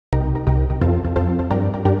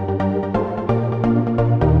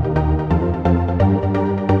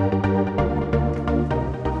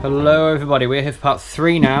Hello everybody, we're here for part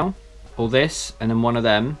 3 now. Or this, and then one of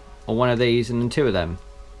them. Or one of these, and then 2 of them.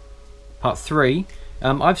 Part 3.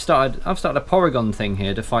 I've started a Porygon thing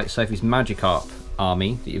here to fight Sophie's Magikarp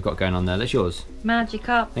army that you've got going on there. That's yours.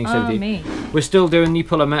 Magikarp army. We're still doing, you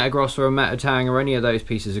pull a Metagross or a Metatang or any of those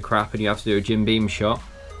pieces of crap and you have to do a Gym Beam shot.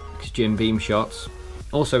 Because Gym Beam shots.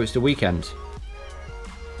 Also, it's the weekend.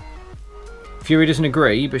 Fury doesn't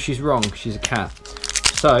agree, but she's wrong. She's a cat.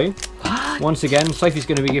 So, once again, Sophie's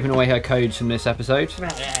going to be giving away her codes from this episode.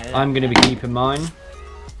 I'm going to be keeping mine.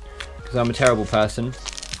 Because I'm a terrible person.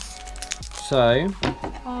 So,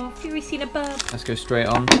 oh, Fury's seen a bird. Let's go straight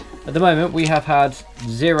on. At the moment, we have had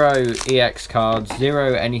 0 EX cards,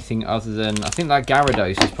 0 anything other than... I think that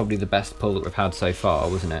Gyarados is probably the best pull that we've had so far,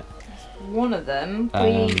 wasn't it? One of them.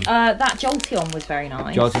 That Jolteon was very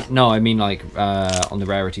nice. No, I mean like on the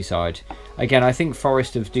rarity side. Again, I think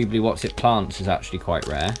Forest of Doobly What's It Plants is actually quite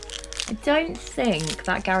rare. I don't think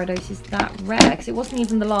that Gyarados is that rare, because it wasn't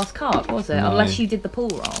even the last card, was it? No. Unless you did the pull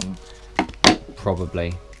wrong.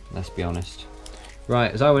 Probably, let's be honest.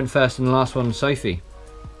 Right, as I went first in the last one, Sophie.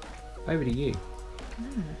 Over to you.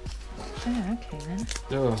 Oh, okay then.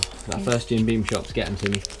 Oh, that first Gym Beam shot's getting to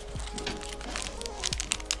me.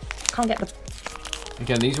 Can't get the...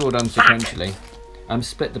 Again, these are all done sequentially.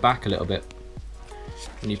 Split the back a little bit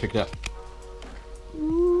when you pick it up.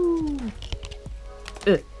 Ooh.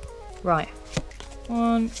 Right.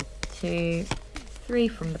 1, 2, 3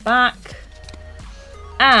 from the back.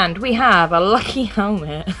 And we have a lucky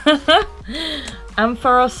helmet.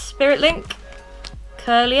 Ampharos Spirit Link.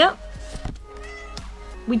 Curlier.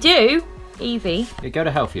 We do. Eevee. Yeah, go to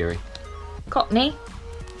hell, Fury. Cottony.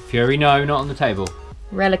 Fury, no, not on the table.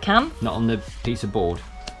 Relicanth. Not on the piece of board.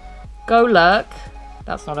 Golurk.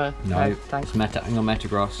 That's not a... No, thanks. Hang on,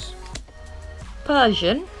 Metagross.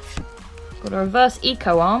 Persian. Got a reverse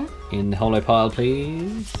Eco Arm. In the hollow pile,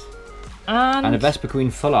 please. And a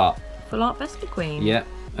Vespiquen full art. Full art Vespiquen. Yeah,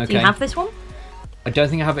 okay. Do you have this one? I don't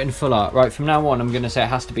think I have it in full art. Right, from now on, I'm going to say it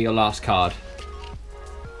has to be your last card.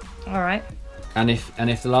 Alright. And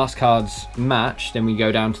if the last cards match, then we go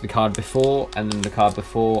down to the card before, and then the card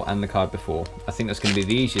before, and the card before. I think that's going to be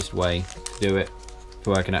the easiest way to do it,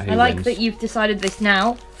 for working out who wins. I like that you've decided this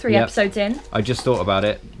now, 3 episodes in. I just thought about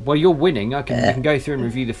it. Well, you're winning. We can go through and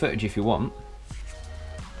review the footage if you want.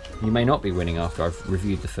 You may not be winning after I've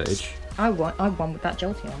reviewed the footage. I won with that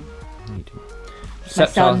Jolteon. No, you didn't.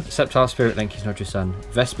 Sceptile Spirit Link, he's not your son.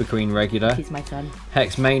 Vespiquen regular. He's my son.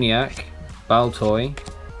 Hex Maniac. Baltoy.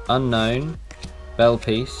 Unknown.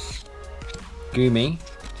 Bellpiece. Goomy.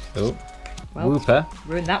 Oh. Well, Wooper.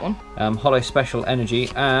 Ruined that one. Hollow Special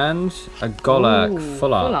Energy. And a Golurk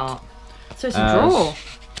full art. So it's a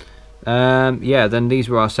draw. Yeah, then these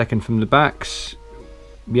were our second from the backs.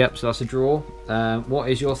 Yep, so that's a draw. What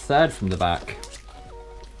is your third from the back?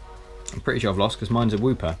 I'm pretty sure I've lost because mine's a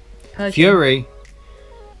Wooper. Persian. Fury.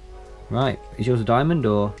 Right, is yours a diamond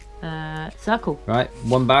or? Circle. Right,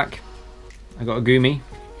 one back. I got a Goomy.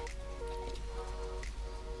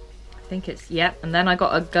 I think it's, yep, and then I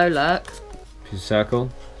got a Golurk. Which is a circle.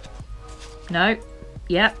 No,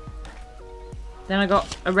 yep. Then I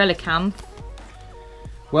got a Relicanth.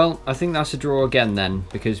 Well, I think that's a draw again then,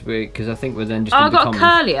 because I think we're then just. Oh, I got a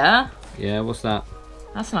Curlier. Yeah, what's that?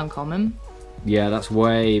 That's an uncommon. Yeah, that's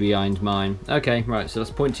way behind mine. Okay, right, so that's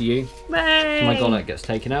a point to you. Yay! So my Golurk gets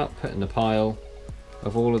taken out, put in the pile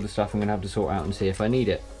of all of the stuff I'm going to have to sort out and see if I need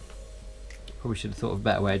it. Probably should have thought of a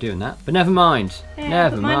better way of doing that, but never mind. Yeah,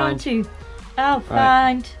 never put mine mind. On too. I'll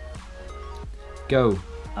find. Go.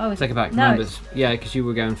 Oh, take it back. No, remember, yeah, because you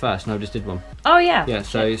were going first and I just did one. Oh yeah. Yeah,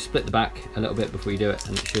 so split the back a little bit before you do it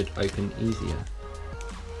and it should open easier.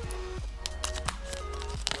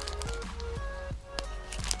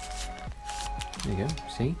 There you go,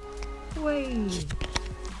 see? Whee.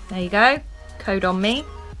 There you go. Code on me.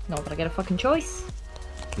 Not that I get a fucking choice.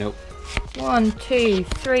 Nope. 1, 2,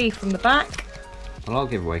 3 from the back. Well, I'll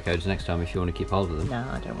give away codes next time if you want to keep hold of them. No,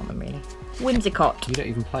 I don't want them really. Whimsicott. You don't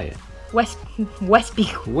even play it.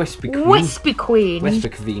 Vespiquen.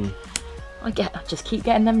 I just keep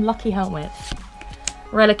getting them lucky helmets.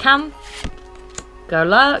 Relicanth.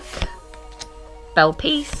 Golurk.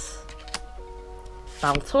 Bellpiece.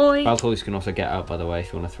 Baltoy. Baltoys can also get out, by the way,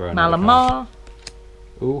 if you want to throw another Malamar. card.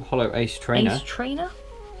 Ooh, Hollow Ace Trainer. Ace Trainer.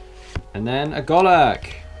 And then a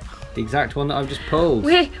Golurk. The exact one that I've just pulled.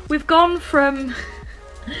 We've gone from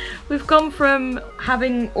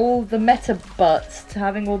having all the meta butts to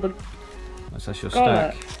having all the. That's your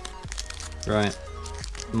stack. Right.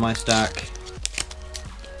 My stack.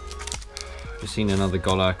 Just seen another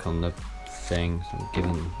Golurk on the thing, so I'm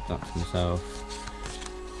giving that to myself.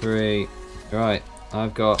 3. Right,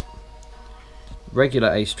 I've got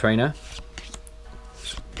regular Ace Trainer,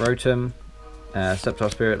 Rotom,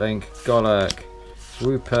 Sceptile Spirit Link, Golurk,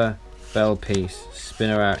 Wooper, Bellpiece,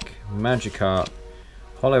 Spinarak, Magikarp,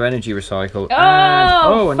 Holo Energy Recycle,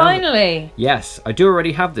 oh, and finally! Yes, I do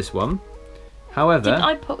already have this one. However, didn't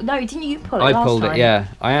I pull? No, didn't you pull it? I last pulled time? it. Yeah,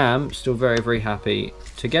 I am still very, very happy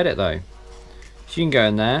to get it though. So you can go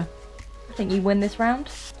in there. I think you win this round.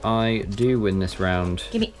 I do win this round.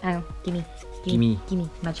 Gimme, oh, gimme, Gimme. gimme,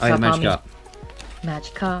 Magikarp Oh, yeah, Army. Magikarp.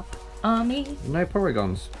 Magikarp Army. No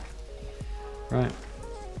Porygons. Right.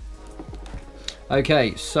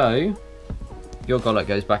 Okay, so your Golurk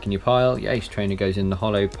goes back in your pile. Your Ace Trainer goes in the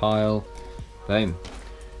Holo pile. Boom.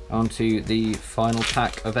 On to the final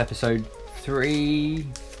pack of episode 3.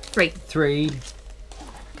 3.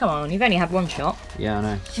 Come on, you've only had one shot. Yeah, I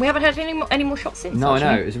know. We haven't had any more shots since. No, actually.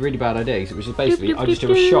 I know. It was a really bad idea because it was just basically Doop, doop, I just doop,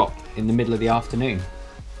 do a doop. shot in the middle of the afternoon.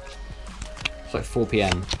 It's like 4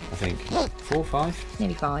 PM, I think. 4, 5?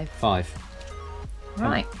 Nearly 5. 5.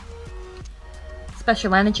 Right.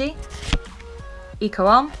 Special Energy. Eco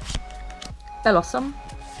Arm. Bellossom.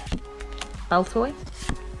 Baltoy.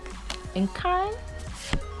 Incarn.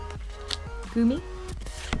 Gumi.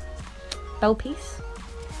 Bellpiece.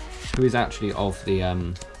 Who is actually of the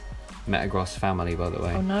Metagross family, by the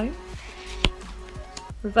way. Oh no.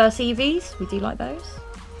 Reverse EVs. We do like those.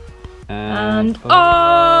 And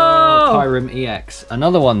Kyurem EX.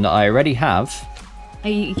 Another one that I already have. Are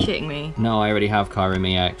you shitting me? No, I already have Kyurem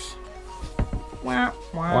EX. Wah,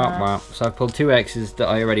 wah. Wah, wah. So I've pulled 2 X's that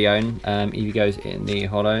I already own. Eevee goes in the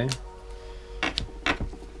Holo.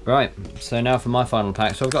 Right, so now for my final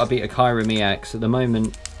pack. So I've got to beat a Kyurem EX. At the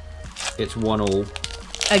moment, it's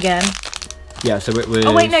 1-1. Again. Yeah, so it was...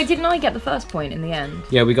 Oh wait, no, didn't I get the first point in the end?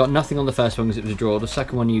 Yeah, we got nothing on the first one because it was a draw. The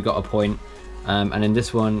second one, you got a point. And in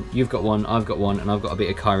this one, you've got 1, I've got 1, and I've got to beat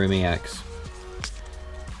a Kyurem EX.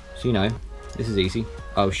 So, you know, this is easy.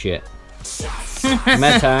 Oh, shit.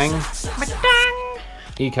 Metang.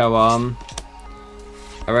 Eco Arm.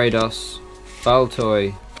 Arados.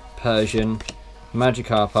 Baltoy. Persian.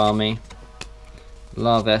 Magikarp Army.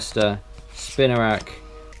 Larvesta. Spinarak.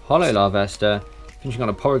 Holo Larvesta. Finishing on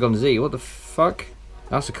a Porygon Z. What the fuck?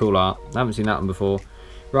 That's a cool art. I haven't seen that one before.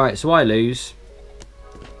 Right, so I lose.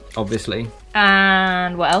 Obviously.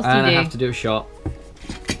 And what else do you do? And I have to do a shot.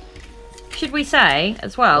 Should we say,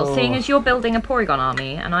 as well, seeing as you're building a Porygon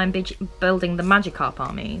army and I'm building the Magikarp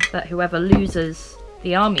army, that whoever loses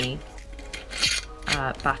the army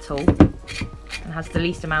battle and has the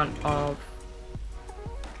least amount of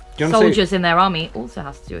soldiers in their army also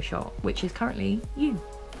has to do a shot, which is currently you.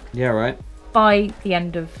 Yeah, right. By the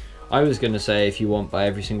end of... I was going to say if you want by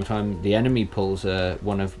every single time the enemy pulls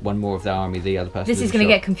one more of their army, the other person This is going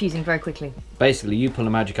to get confusing very quickly. Basically, you pull a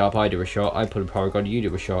Magikarp, I do a shot. I pull a Porygon, you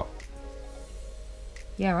do a shot.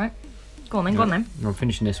 Yeah, right. Go on then, go on then. I'm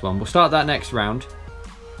finishing this one. We'll start that next round.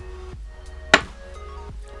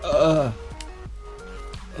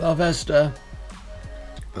 Larvesta.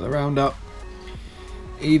 Put the round up.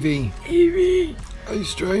 Eevee.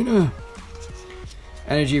 Ace Trainer.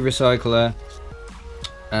 Energy Recycler.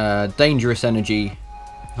 Dangerous Energy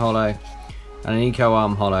Holo. And an Eco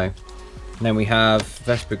Arm Holo. And then we have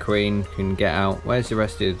Vesper Queen can get out. Where's the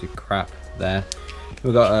rest of the crap there?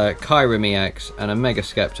 We've got a Kyurem EX and a Mega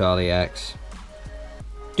Sceptile EX.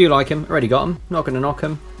 Do you like him? Already got him. Not going to knock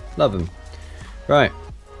him. Love him. Right.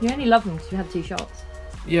 You only love them because you had 2 shots.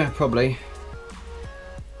 Yeah, probably.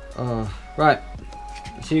 Right.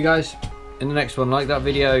 See you guys in the next one. Like that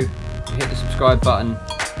video. Hit the subscribe button.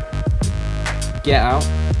 Get out.